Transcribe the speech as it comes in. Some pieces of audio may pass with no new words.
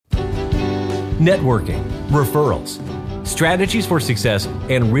networking, referrals, strategies for success,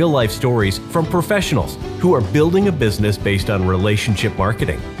 and real-life stories from professionals who are building a business based on relationship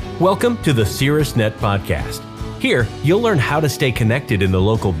marketing. Welcome to the Caerusnet podcast. Here, you'll learn how to stay connected in the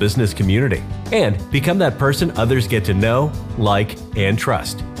local business community and become that person others get to know, like, and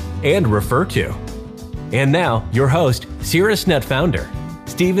trust, and refer to. And now, your host, Caerusnet founder,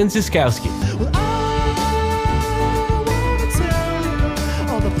 Steven Ziskowski. Well, I wanna tell you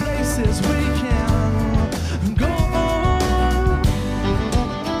all the places we can go.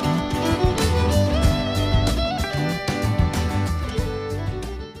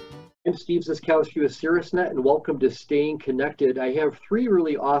 I'm Steve Ziskowski with Caerusnet, and welcome to Staying Connected. I have three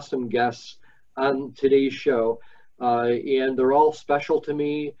really awesome guests on today's show, and they're all special to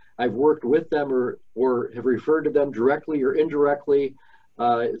me. I've worked with them or have referred to them directly or indirectly.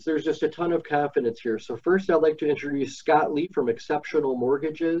 There's just a ton of confidence here. So first, I'd like to introduce Scott Lee from Exceptional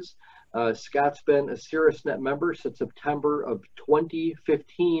Mortgages. Scott's been a Caerusnet member since September of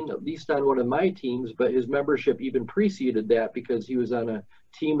 2015, at least on one of my teams, but his membership even preceded that because he was on a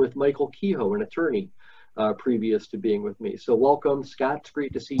team with Michael Kehoe, an attorney, previous to being with me. So welcome, Scott. It's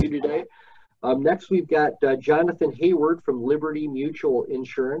great to see you today. Next, we've got Jonathan Hayward from Liberty Mutual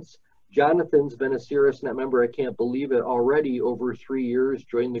Insurance. Jonathan's been a Caerusnet member, I can't believe it, already over 3 years,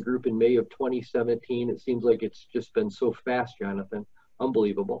 joined the group in May of 2017. It seems like it's just been so fast, Jonathan.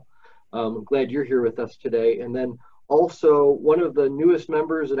 Unbelievable. I'm glad you're here with us today. And then also one of the newest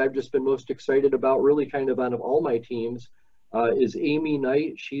members that I've just been most excited about, really kind of out of all my teams, is Amy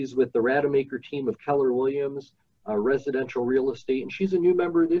Knight. She's with the Rademacher team of Keller Williams, residential real estate, and she's a new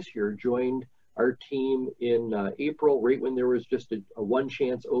member this year, joined our team in April, right when there was just a one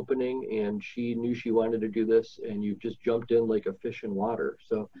chance opening, and she knew she wanted to do this, and you've just jumped in like a fish in water.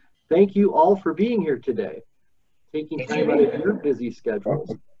 So thank you all for being here today, taking time out of your busy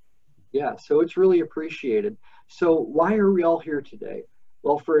schedules. Yeah, so it's really appreciated. So why are we all here today?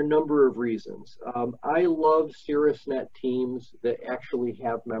 Well, for a number of reasons. I love Caerusnet teams that actually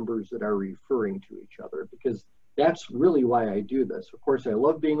have members that are referring to each other, because that's really why I do this. Of course, I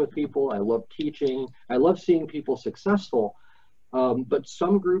love being with people. I love teaching. I love seeing people successful. But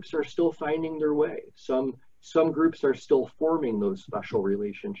some groups are still finding their way. Some groups are still forming those special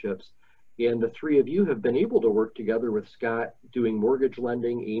relationships. And the three of you have been able to work together with Scott doing mortgage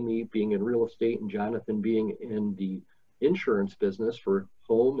lending, Amy being in real estate, and Jonathan being in the insurance business for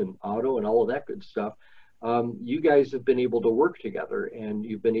home and auto and all of that good stuff. You guys have been able to work together, and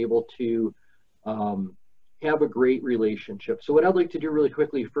you've been able to have a great relationship. So what I'd like to do really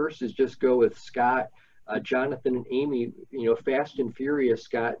quickly first is just go with Scott, Jonathan, and Amy, fast and furious.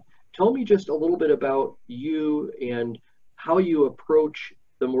 Scott, tell me just a little bit about you and how you approach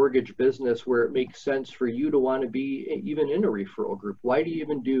the mortgage business, where it makes sense for you to want to be even in a referral group. Why do you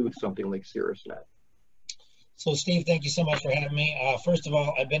even do something like Caerusnet? So Steve, thank you so much for having me. First of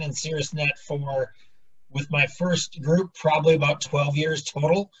all, I've been in Caerusnet with my first group, probably about 12 years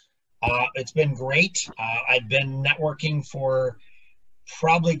total. It's been great. I've been networking for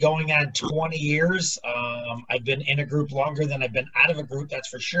probably going on 20 years. I've been in a group longer than I've been out of a group, that's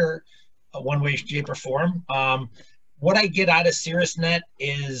for sure, one way, shape, or form. What I get out of Caerusnet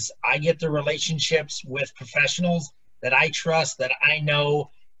is I get the relationships with professionals that I trust, that I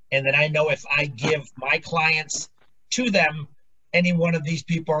know, and that I know if I give my clients to them, any one of these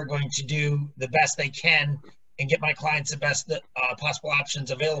people are going to do the best they can and get my clients the best possible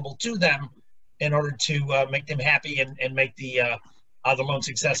options available to them in order to make them happy and make the loan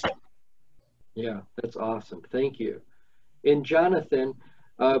successful. Yeah, that's awesome. Thank you. And Jonathan,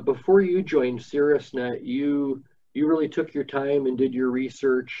 before you joined Caerusnet, you really took your time and did your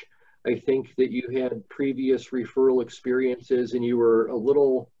research. I think that you had previous referral experiences, and you were a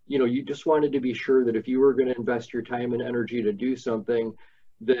little, you just wanted to be sure that if you were going to invest your time and energy to do something,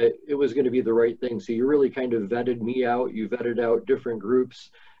 that it was going to be the right thing. So you really kind of vetted me out. You vetted out different groups.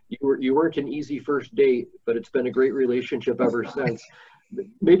 You weren't an easy first date, but it's been a great relationship ever since.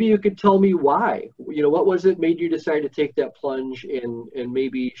 Maybe you could tell me why. What was it made you decide to take that plunge and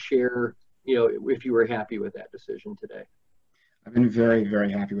maybe share, if you were happy with that decision today? I've been very,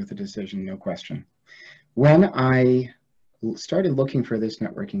 very happy with the decision, no question. When I started looking for this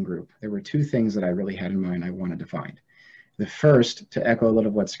networking group, there were two things that I really had in mind I wanted to find. The first, to echo a little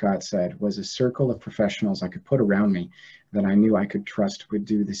of what Scott said, was a circle of professionals I could put around me that I knew I could trust would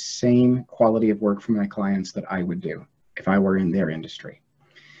do the same quality of work for my clients that I would do if I were in their industry.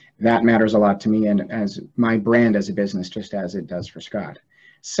 That matters a lot to me and as my brand as a business, just as it does for Scott.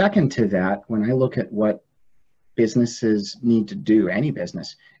 Second to that, when I look at what businesses need to do, any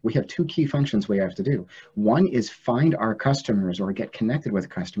business, we have two key functions we have to do. One is find our customers or get connected with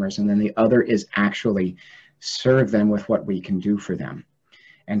customers, and then the other is actually serve them with what we can do for them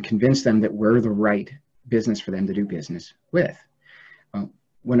and convince them that we're the right business for them to do business with.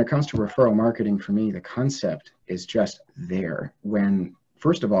 When it comes to referral marketing, for me, the concept is just there. When,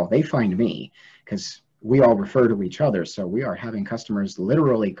 first of all, they find me, because we all refer to each other, so we are having customers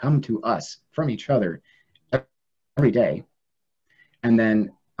literally come to us from each other every day. And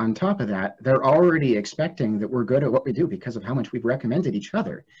then on top of that, they're already expecting that we're good at what we do because of how much we've recommended each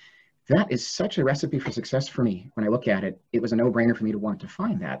other. That is such a recipe for success for me. When I look at it, it was a no-brainer for me to want to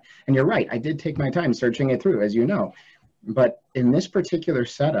find that. And you're right, I did take my time searching it through, as you know. But in this particular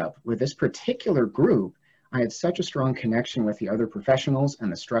setup, with this particular group, I had such a strong connection with the other professionals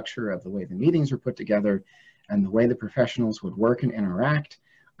and the structure of the way the meetings were put together and the way the professionals would work and interact.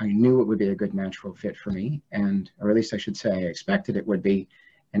 I knew it would be a good natural fit for me, and, or at least I should say I expected it would be,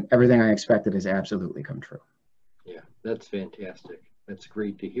 and everything I expected has absolutely come true. Yeah, that's fantastic. That's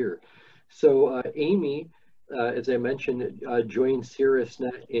great to hear. So Amy, as I mentioned, joined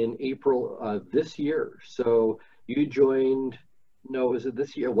Caerusnet in April this year. So you joined, no, was it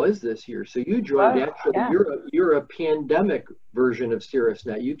this year? It was this year. So you joined, actually, yeah. You're a pandemic version of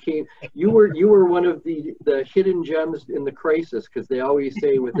Caerusnet. You were one of the hidden gems in the crisis, because they always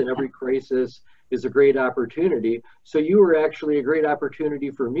say within every crisis is a great opportunity. So you were actually a great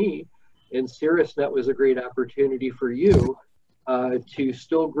opportunity for me, and Caerusnet was a great opportunity for you to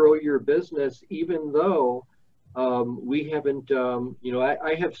still grow your business, even though we haven't,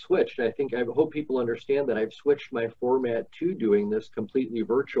 I have switched. I hope people understand that I've switched my format to doing this completely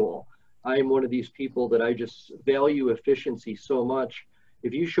virtual. I'm one of these people that I just value efficiency so much.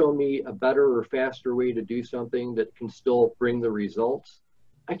 If you show me a better or faster way to do something that can still bring the results,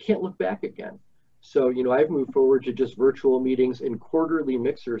 I can't look back again. So, I've moved forward to just virtual meetings and quarterly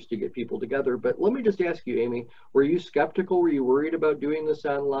mixers to get people together. But let me just ask you, Amy, were you skeptical? Were you worried about doing this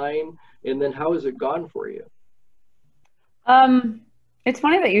online? And then how has it gone for you? It's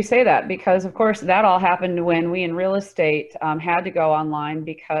funny that you say that, because of course that all happened when we in real estate had to go online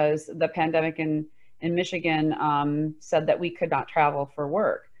because the pandemic in Michigan said that we could not travel for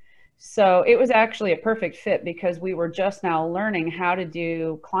work. So it was actually a perfect fit, because we were just now learning how to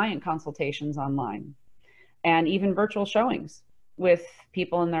do client consultations online and even virtual showings with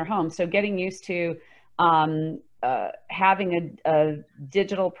people in their homes. So getting used to having a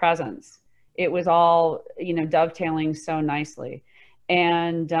digital presence. It was all, dovetailing so nicely.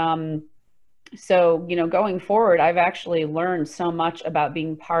 And so, going forward, I've actually learned so much about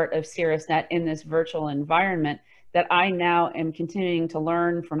being part of Caerusnet in this virtual environment that I now am continuing to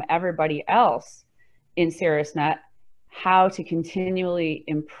learn from everybody else in Caerusnet how to continually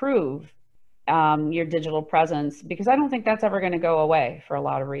improve your digital presence, because I don't think that's ever going to go away for a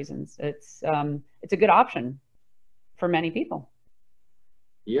lot of reasons. It's a good option for many people.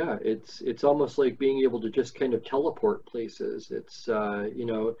 Yeah, it's almost like being able to just kind of teleport places. It's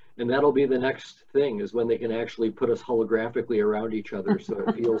and that'll be the next thing, is when they can actually put us holographically around each other, so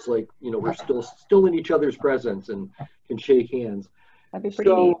it feels like we're still in each other's presence and can shake hands. That'd be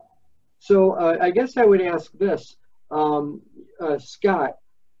pretty neat. So I guess I would ask this, Scott.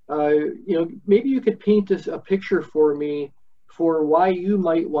 Maybe you could paint a picture for me for why you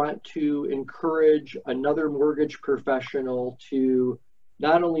might want to encourage another mortgage professional to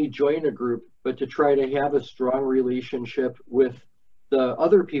not only join a group, but to try to have a strong relationship with the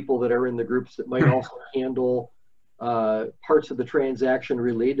other people that are in the groups that might also handle parts of the transaction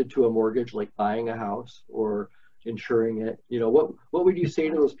related to a mortgage, like buying a house or insuring it. What would you say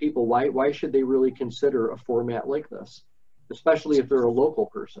to those people? Why should they really consider a format like this, especially if they're a local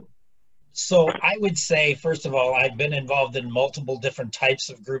person? So I would say, first of all, I've been involved in multiple different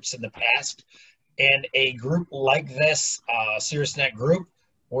types of groups in the past. And a group like this, Caerusnet group,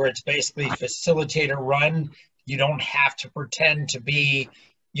 where it's basically facilitator run, you don't have to pretend to be,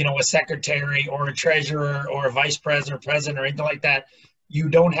 a secretary or a treasurer or a vice president or president or anything like that. You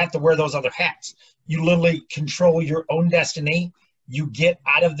don't have to wear those other hats. You literally control your own destiny. You get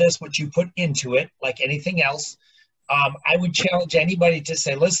out of this what you put into it, like anything else. I would challenge anybody to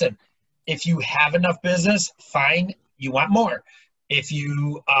say, listen, if you have enough business, fine, you want more. If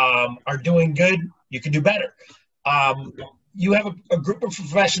you are doing good, you can do better. You have a group of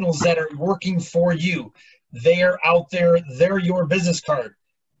professionals that are working for you. They are out there. They're your business card.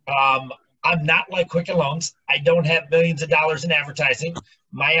 I'm not like Quicken Loans. I don't have millions of dollars in advertising.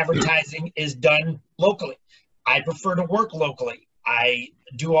 My advertising is done locally. I prefer to work locally. I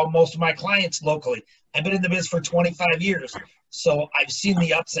do most of my clients locally. I've been in the business for 25 years. So I've seen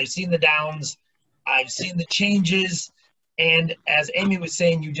the ups, I've seen the downs. I've seen the changes. And as Amy was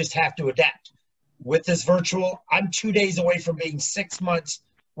saying, you just have to adapt. With this virtual, I'm 2 days away from being 6 months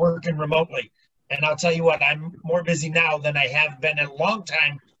working remotely. And I'll tell you what, I'm more busy now than I have been in a long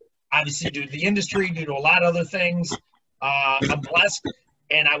time, obviously due to the industry, due to a lot of other things. I'm blessed.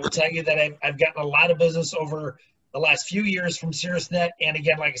 And I will tell you that I've gotten a lot of business over the last few years from Caerusnet. And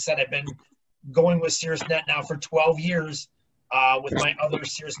again, like I said, I've been going with Caerusnet now for 12 years with my other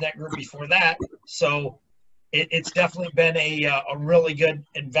Caerusnet group before that. So it's definitely been a really good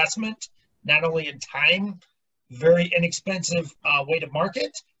investment, not only in time, very inexpensive way to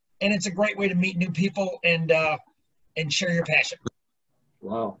market, and it's a great way to meet new people and share your passion.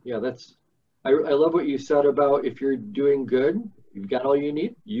 Wow. Yeah, I love what you said about if you're doing good, you've got all you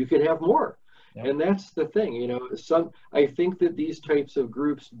need, you can have more. Yep. And that's the thing, you know, I think that these types of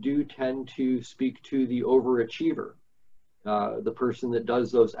groups do tend to speak to the overachiever, the person that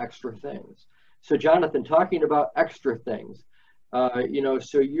does those extra things. So Jonathan, talking about extra things, you know,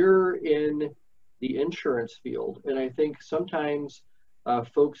 so you're in the insurance field, and I think sometimes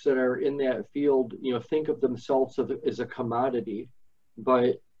folks that are in that field, you know, think of themselves as a commodity,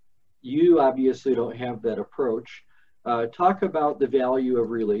 but you obviously don't have that approach. Talk about the value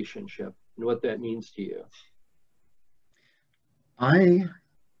of relationship and what that means to you. I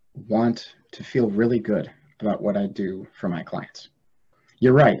want to feel really good about what I do for my clients.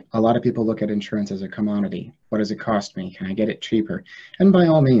 You're right. A lot of people look at insurance as a commodity. What does it cost me? Can I get it cheaper? And by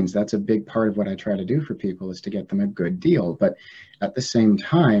all means, that's a big part of what I try to do for people, is to get them a good deal. But at the same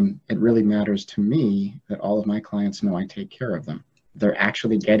time, it really matters to me that all of my clients know I take care of them. They're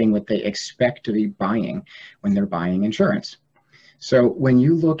actually getting what they expect to be buying when they're buying insurance. So when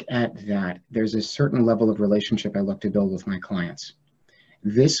you look at that, there's a certain level of relationship I look to build with my clients.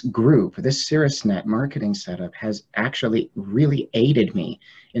 This group, this Caerusnet marketing setup has actually really aided me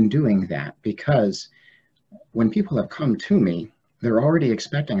in doing that, because when people have come to me, they're already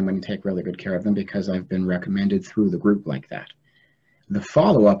expecting I'm going to take really good care of them because I've been recommended through the group like that. The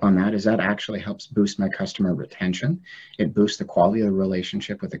follow-up on that is that actually helps boost my customer retention. It boosts the quality of the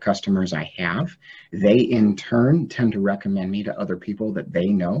relationship with the customers I have. They, in turn, tend to recommend me to other people that they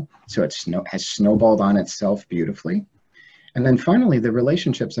know. So it has snowballed on itself beautifully. And then finally, the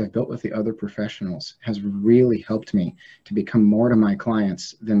relationships I've built with the other professionals has really helped me to become more to my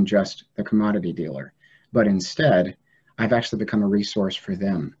clients than just the commodity dealer. But instead, I've actually become a resource for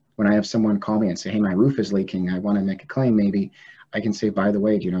them. When I have someone call me and say, hey, my roof is leaking, I want to make a claim maybe, I can say, by the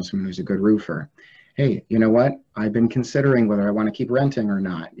way, do you know someone who's a good roofer? Hey, you know what? I've been considering whether I want to keep renting or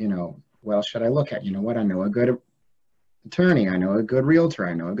not. You know, what else should I look at? You know what? I know a good attorney. I know a good realtor.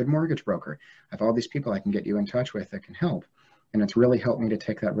 I know a good mortgage broker. I have all these people I can get you in touch with that can help. And it's really helped me to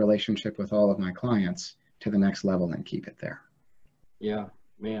take that relationship with all of my clients to the next level and keep it there. Yeah,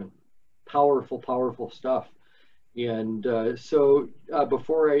 man, powerful, powerful stuff. And so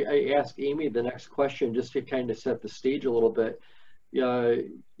before I ask Amy the next question, just to kind of set the stage a little bit,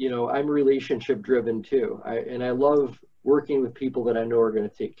 you know, I'm relationship driven too. And I love working with people that I know are going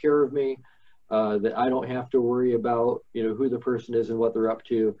to take care of me, that I don't have to worry about, you know, who the person is and what they're up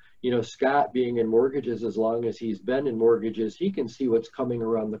to. You know, Scott, being in mortgages as long as he's been in mortgages, he can see what's coming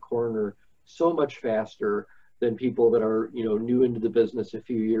around the corner so much faster than people that are, you know, new into the business a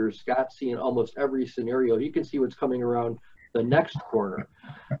few years. Scott's seeing almost every scenario. He can see what's coming around the next corner.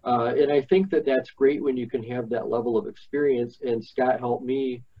 And I think that that's great when you can have that level of experience. And Scott helped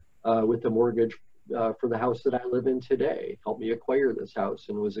me with the mortgage for the house that I live in today, helped me acquire this house,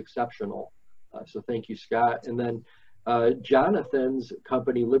 and was exceptional. So thank you, Scott. And then Jonathan's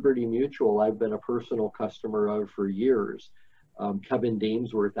company, Liberty Mutual, I've been a personal customer of for years. Kevin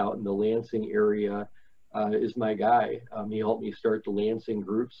Damesworth out in the Lansing area is my guy. He helped me start the Lansing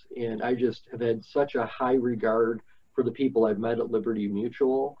groups, and I just have had such a high regard for the people I've met at Liberty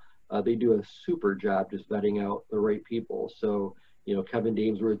Mutual. They do a super job just vetting out the right people. So, you know, Kevin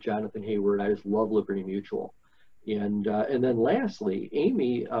Damesworth, Jonathan Hayward, I just love Liberty Mutual. And then lastly,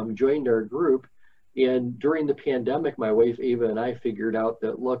 Amy joined our group, and during the pandemic, my wife Ava and I figured out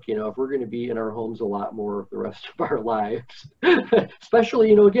that, look, you know, if we're going to be in our homes a lot more the rest of our lives, especially,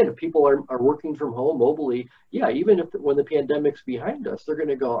 you know, again, if people are working from home mobily, yeah, even if when the pandemic's behind us, they're going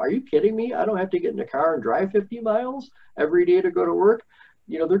to go, are you kidding me? I don't have to get in a car and drive 50 miles every day to go to work.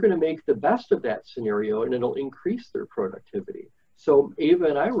 You know, they're going to make the best of that scenario, and it'll increase their productivity. So Ava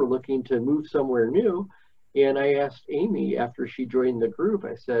and I were looking to move somewhere new. And I asked Amy after she joined the group,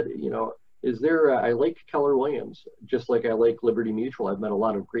 I said, you know, is there, I like Keller Williams, just like I like Liberty Mutual. I've met a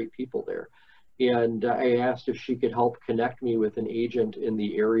lot of great people there. And I asked if she could help connect me with an agent in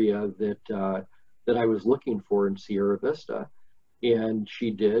the area that I was looking for in Sierra Vista. And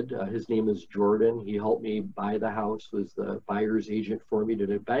she did. His name is Jordan. He helped me buy the house, was the buyer's agent for me,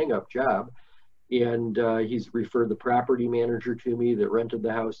 did a bang up job. And he's referred the property manager to me that rented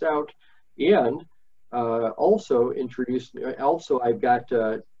the house out. And also introduced me. Also, I've got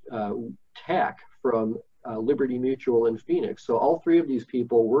TAC from Liberty Mutual in Phoenix. So all three of these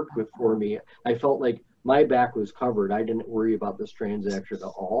people worked with for me. I felt like my back was covered. I didn't worry about this transaction at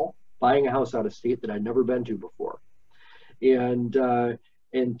all. Buying a house out of state that I'd never been to before. And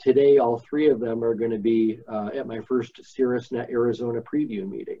today, all three of them are going to be at my first Caerusnet Arizona preview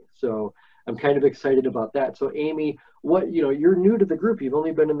meeting. So I'm kind of excited about that. So Amy, you're new to the group. You've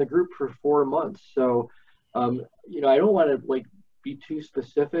only been in the group for 4 months. So, I don't want to be too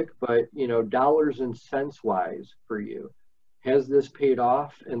specific, but, dollars and cents wise for you, has this paid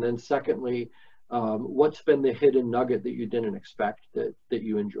off? And then secondly, what's been the hidden nugget that you didn't expect that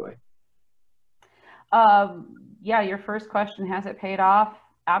you enjoy? Yeah, your first question, has it paid off?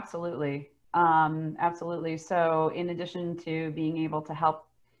 Absolutely. Absolutely. So in addition to being able to help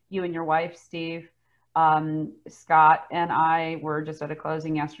you and your wife, Steve, Scott and I were just at a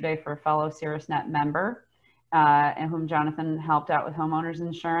closing yesterday for a fellow Caerusnet member, and whom Jonathan helped out with homeowners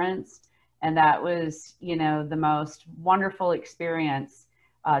insurance. And that was, the most wonderful experience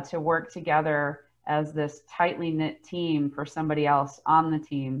to work together as this tightly knit team for somebody else on the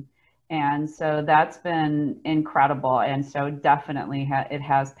team. And so that's been incredible. And so definitely it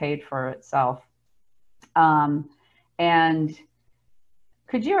has paid for itself. And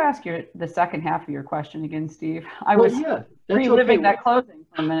could you ask the second half of your question again, Steve? I was reliving that closing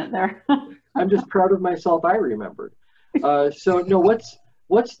for a minute there. I'm just proud of myself. I remembered.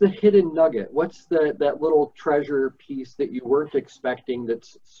 What's the hidden nugget? What's that little treasure piece that you weren't expecting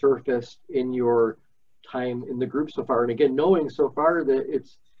that's surfaced in your time in the group so far? And again, knowing so far that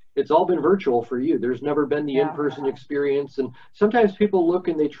it's all been virtual for you. There's never been the in-person experience. And sometimes people look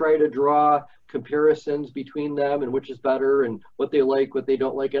and they try to draw comparisons between them and which is better and what they like, what they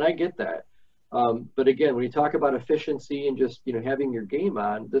don't like. And I get that. But again, when you talk about efficiency and just, having your game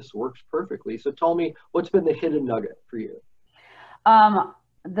on, this works perfectly. So tell me, what's been the hidden nugget for you?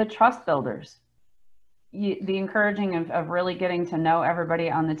 The trust builders. The encouraging of really getting to know everybody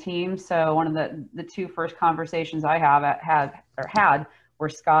on the team. So one of the two first conversations I had were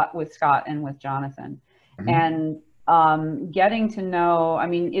with Scott and with Jonathan. Mm-hmm. And getting to know,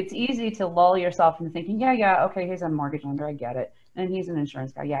 it's easy to lull yourself into thinking, okay, he's a mortgage lender, I get it. And he's an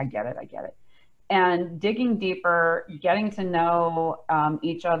insurance guy, I get it. And digging deeper, getting to know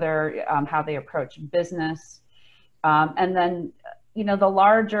each other, how they approach business, and then, the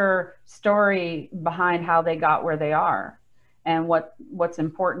larger story behind how they got where they are and what's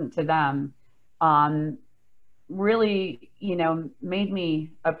important to them. Really, made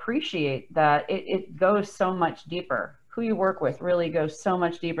me appreciate that it goes so much deeper. Who you work with really goes so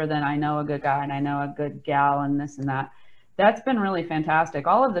much deeper than I know a good guy and I know a good gal and this and that. That's been really fantastic.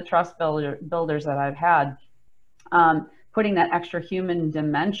 All of the trust builders that I've had, putting that extra human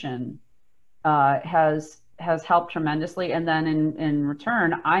dimension has helped tremendously. And then in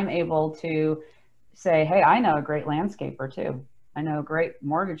return, I'm able to say, hey, I know a great landscaper too. I know a great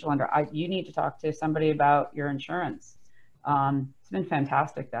mortgage lender. You need to talk to somebody about your insurance. It's been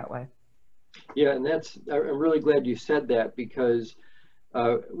fantastic that way. Yeah, and I'm really glad you said that, because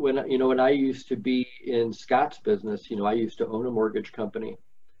when I used to be in Scott's business, I used to own a mortgage company.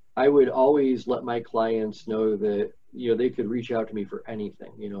 I would always let my clients know that, they could reach out to me for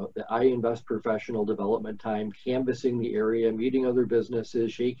anything, that I invest professional development time, canvassing the area, meeting other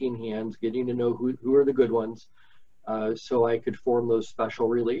businesses, shaking hands, getting to know who are the good ones. So I could form those special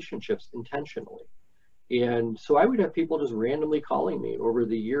relationships intentionally. And so I would have people just randomly calling me over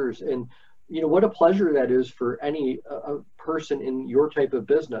the years. And, what a pleasure that is for any person in your type of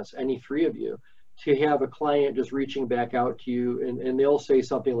business, any three of you, to have a client just reaching back out to you. And they'll say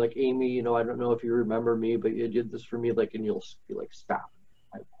something like, Amy, I don't know if you remember me, but you did this for me. And you'll be like, stop.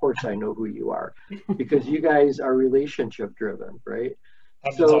 Of course I know who you are, because you guys are relationship driven, right?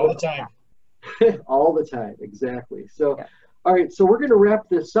 Happens all the time. All the time, exactly. So, all right, so we're going to wrap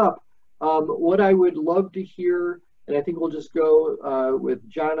this up. What I would love to hear, and I think we'll just go with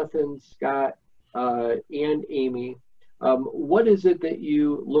Jonathan, Scott, and Amy. What is it that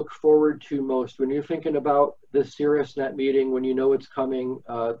you look forward to most when you're thinking about the Caerusnet meeting, when you know it's coming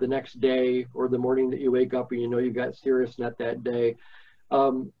the next day or the morning that you wake up and you got Caerusnet that day?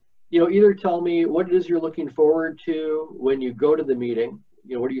 Either tell me what it is you're looking forward to when you go to the meeting.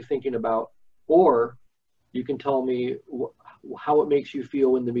 What are you thinking about? Or you can tell me how it makes you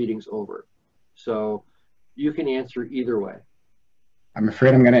feel when the meeting's over. So you can answer either way. I'm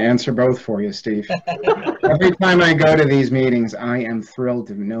afraid I'm going to answer both for you, Steve. Every time I go to these meetings, I am thrilled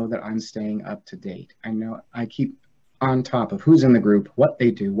to know that I'm staying up to date. I know I keep on top of who's in the group, what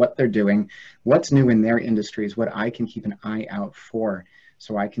they do, what they're doing, what's new in their industries, what I can keep an eye out for,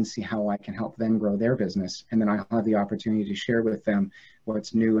 so I can see how I can help them grow their business. And then I'll have the opportunity to share with them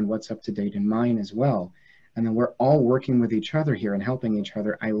what's new and what's up to date in mine as well. And then we're all working with each other here and helping each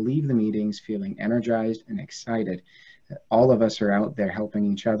other. I leave the meetings feeling energized and excited. All of us are out there helping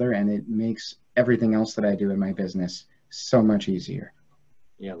each other, and it makes everything else that I do in my business so much easier.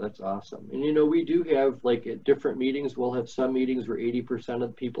 Yeah, that's awesome. And you know, we do have, like, at different meetings, we'll have some meetings where 80% of the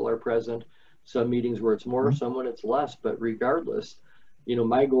people are present, some meetings where it's more, some when it's less. But regardless, you know,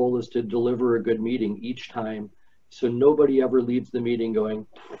 my goal is to deliver a good meeting each time, so nobody ever leaves the meeting going,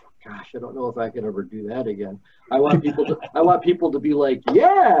 gosh, I don't know if I can ever do that again. I want people to be like,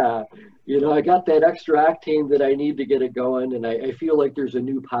 yeah, you know, I got that extra octane that I need to get it going, and I feel like there's a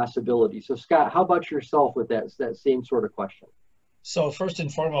new possibility. So Scott, how about yourself with that same sort of question? So first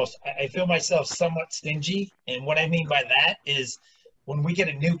and foremost, I feel myself somewhat stingy. And what I mean by that is when we get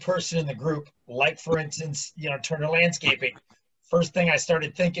a new person in the group, like for instance, you know, Turner Landscaping, first thing I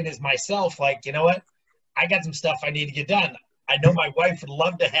started thinking is myself, like, you know what, I got some stuff I need to get done. I know my wife would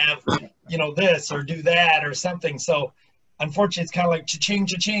love to have, you know, this or do that or something. So unfortunately, it's kind of like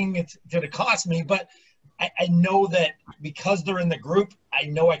cha-ching, it's going to cost me. But I know that because they're in the group, I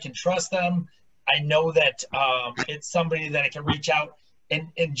know I can trust them. I know that it's somebody that I can reach out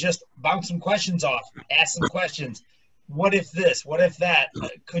and just bounce some questions off, ask some questions. What if this? What if that?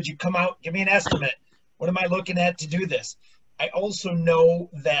 Could you come out, give me an estimate? What am I looking at to do this? I also know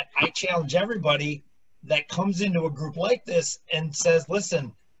that I challenge everybody that comes into a group like this and says,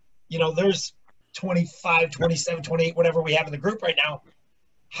 listen, you know, there's 25, 27, 28, whatever we have in the group right now.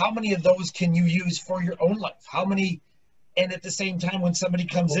 How many of those can you use for your own life? How many? And at the same time, when somebody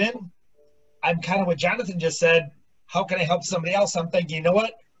comes in, I'm kind of what Jonathan just said, how can I help somebody else? I'm thinking, you know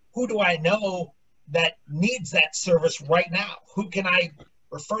what? Who do I know that needs that service right now? Who can I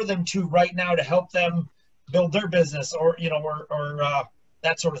refer them to right now to help them build their business, or, you know, or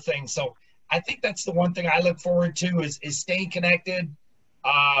that sort of thing. So I think that's the one thing I look forward to is staying connected,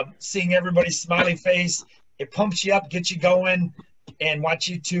 seeing everybody's smiley face. It pumps you up, gets you going, and wants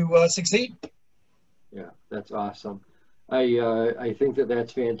you to succeed. Yeah, that's awesome. I think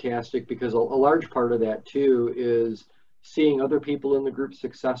that's fantastic, because a large part of that too is seeing other people in the group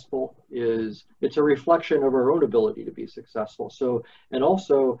successful. It's a reflection of our own ability to be successful. So, and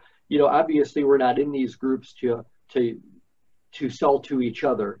also, you know, obviously we're not in these groups to sell to each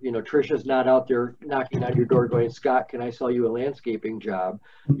other. You know, Trisha's not out there knocking on your door going, Scott, can I sell you a landscaping job?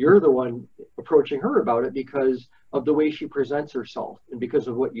 You're the one approaching her about it because of the way she presents herself and because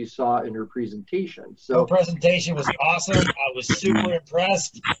of what you saw in her presentation. So her presentation was awesome. I was super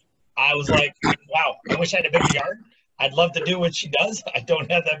impressed. I was like, wow, I wish I had a bigger yard. I'd love to do what she does. I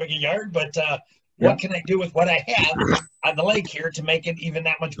don't have that big a yard, but what can I do with what I have on the lake here to make it even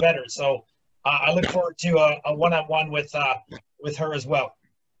that much better? So I look forward to a one-on-one with her as well.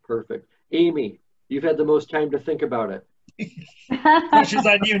 Perfect. Amy, you've had the most time to think about it. Pressure's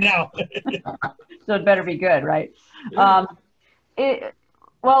on you now. So it better be good, right? Well,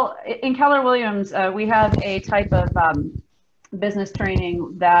 in Keller Williams, we have a type of business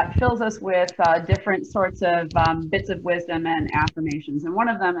training that fills us with different sorts of bits of wisdom and affirmations. And one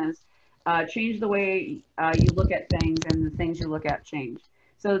of them is change the way you look at things, and the things you look at change.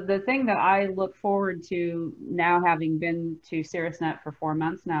 So the thing that I look forward to now, having been to Caerusnet for 4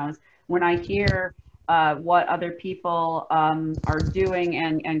 months now, is when I hear what other people are doing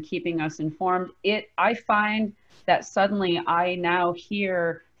and keeping us informed. I find that suddenly I now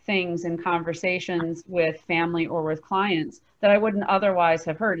hear things in conversations with family or with clients that I wouldn't otherwise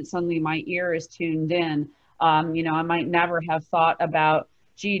have heard. Suddenly my ear is tuned in. You know, I might never have thought about,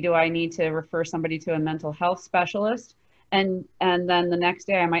 gee, do I need to refer somebody to a mental health specialist? And then the next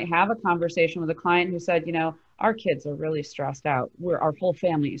day I might have a conversation with a client who said, you know, our kids are really stressed out. Our whole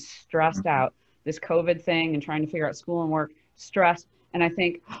family is stressed out. This COVID thing and trying to figure out school and work, stress. And I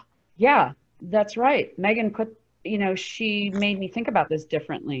think, yeah, that's right. Megan she made me think about this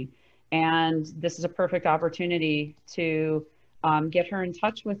differently. And this is a perfect opportunity to get her in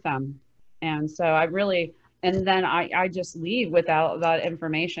touch with them. And so and then I just leave without that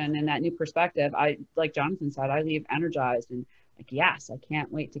information and that new perspective. Like Jonathan said, I leave energized and like, yes, I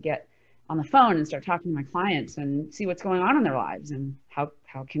can't wait to get on the phone and start talking to my clients and see what's going on in their lives and how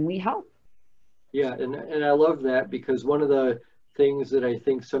can we help? Yeah, and I love that, because one of the things that I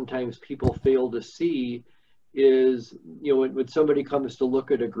think sometimes people fail to see is, when somebody comes to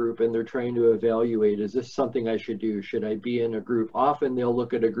look at a group and they're trying to evaluate, is this something I should do? Should I be in a group? Often they'll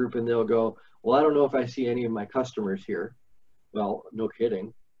look at a group and they'll go, well, I don't know if I see any of my customers here. Well, no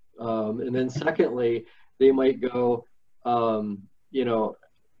kidding. And then secondly, they might go,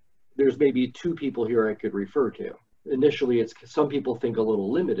 there's maybe 2 people here I could refer to. Initially, some people think a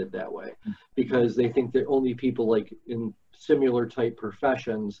little limited that way because they think that only people like in similar type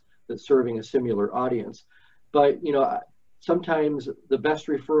professions that serving a similar audience. But, sometimes the best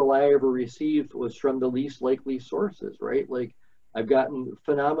referral I ever received was from the least likely sources, right? Like I've gotten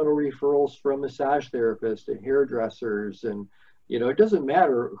phenomenal referrals from massage therapists and hairdressers, and, it doesn't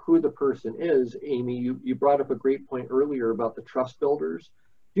matter who the person is. Amy, you brought up a great point earlier about the trust builders.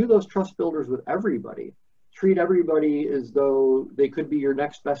 Do those trust builders with everybody. Treat everybody as though they could be your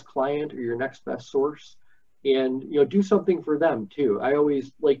next best client or your next best source, and, do something for them too. I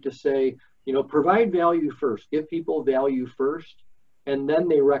always like to say, provide value first, give people value first, and then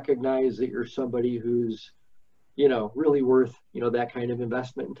they recognize that you're somebody who's, really worth, that kind of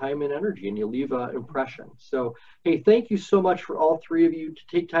investment in time and energy, and you leave an impression. So, hey, thank you so much for all 3 of you to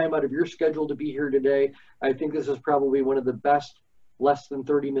take time out of your schedule to be here today. I think this is probably one of the best less than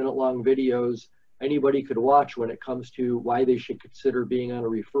 30-minute long videos anybody could watch when it comes to why they should consider being on a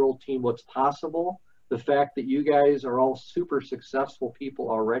referral team, what's possible, the fact that you guys are all super successful people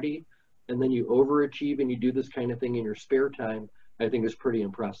already, and then you overachieve and you do this kind of thing in your spare time, I think is pretty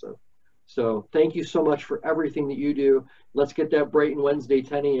impressive. So thank you so much for everything that you do. Let's get that Brighton Wednesday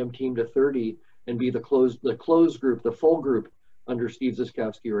 10 a.m. team to 30 and be the closed group, the full group under Steve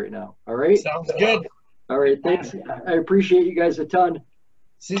Ziskowski right now. All right? Sounds good. All right, thanks. I appreciate you guys a ton.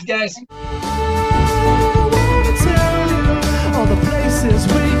 See you guys.